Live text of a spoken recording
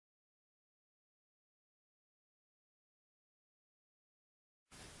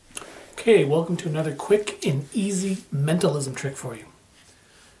Okay, welcome to another quick and easy mentalism trick for you.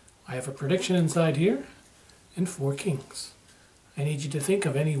 I have a prediction inside here and 4 kings. I need you to think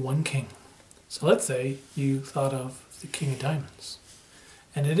of any one king. So let's say you thought of the King of Diamonds.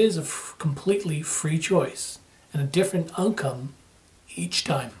 And it is a completely free choice and a different outcome each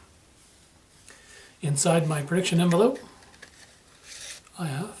time. Inside my prediction envelope, I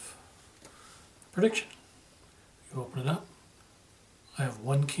have a prediction. You open it up. I have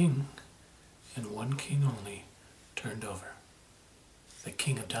 1 king and 1 king only turned over. The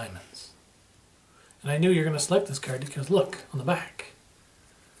King of Diamonds. And I knew you were going to select this card because look on the back.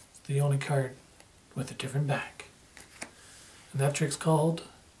 It's the only card with a different back. And that trick's called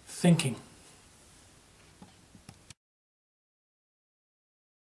thinking.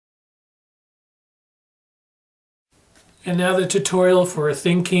 And now the tutorial for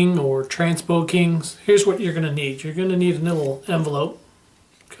thinking or transpo kings. Here's what you're going to need. You're going to need a little envelope.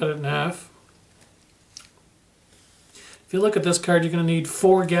 Cut it in half. If you look at this card, you're going to need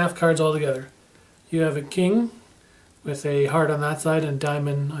 4 gaff cards altogether. You have a king with a heart on that side and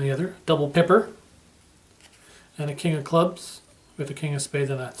diamond on the other, double pipper, and a king of clubs with a king of spades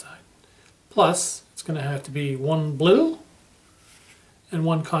on that side. Plus, it's going to have to be 1 blue and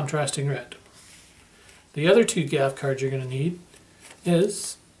 1 contrasting red. The other 2 gaff cards you're going to need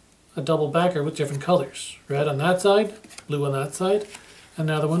is a double backer with different colors. Red on that side, blue on that side, and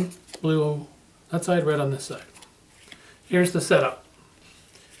another one, blue on that side, red on this side. Here's the setup.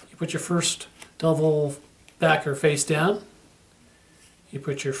 You put your first double backer face down. You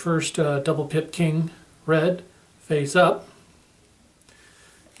put your first double pip king red face up.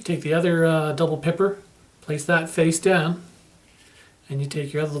 You take the other double pipper, place that face down, and you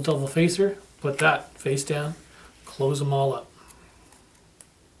take your other double facer, put that face down, close them all up.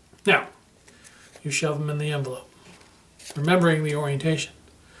 Now, you shove them in the envelope, remembering the orientation.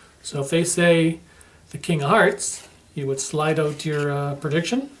 So if they say the King of Hearts, you would slide out your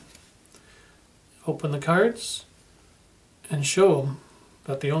prediction, open the cards, and show them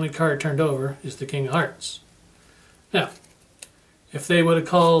that the only card turned over is the King of Hearts. Now, if they would have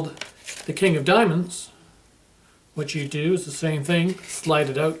called the King of Diamonds, what you do is the same thing, slide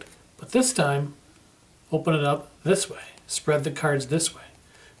it out, but this time, open it up this way, spread the cards this way,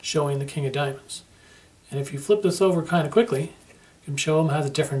 showing the King of Diamonds. And if you flip this over kind of quickly, you can show them it has a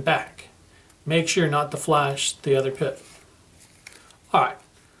different back. Make sure not to flash the other pip. Alright,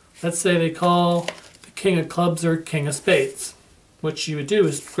 let's say they call the King of Clubs or King of Spades. What you would do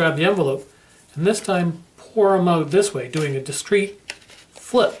is grab the envelope and this time pour them out this way, doing a discrete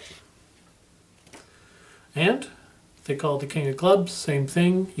flip. And if they call it the King of Clubs, same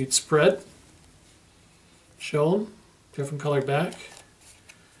thing, you'd spread, show them, different colored back.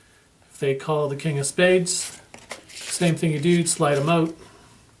 If they call the King of Spades, same thing you do, you'd slide them out,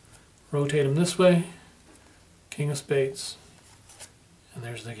 rotate them this way, King of Spades, and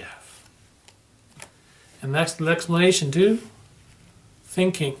there's the gaff. And that's the explanation to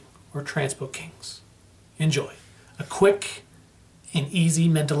thinking or transpo kings. Enjoy. A quick and easy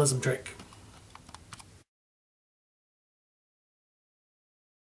mentalism trick.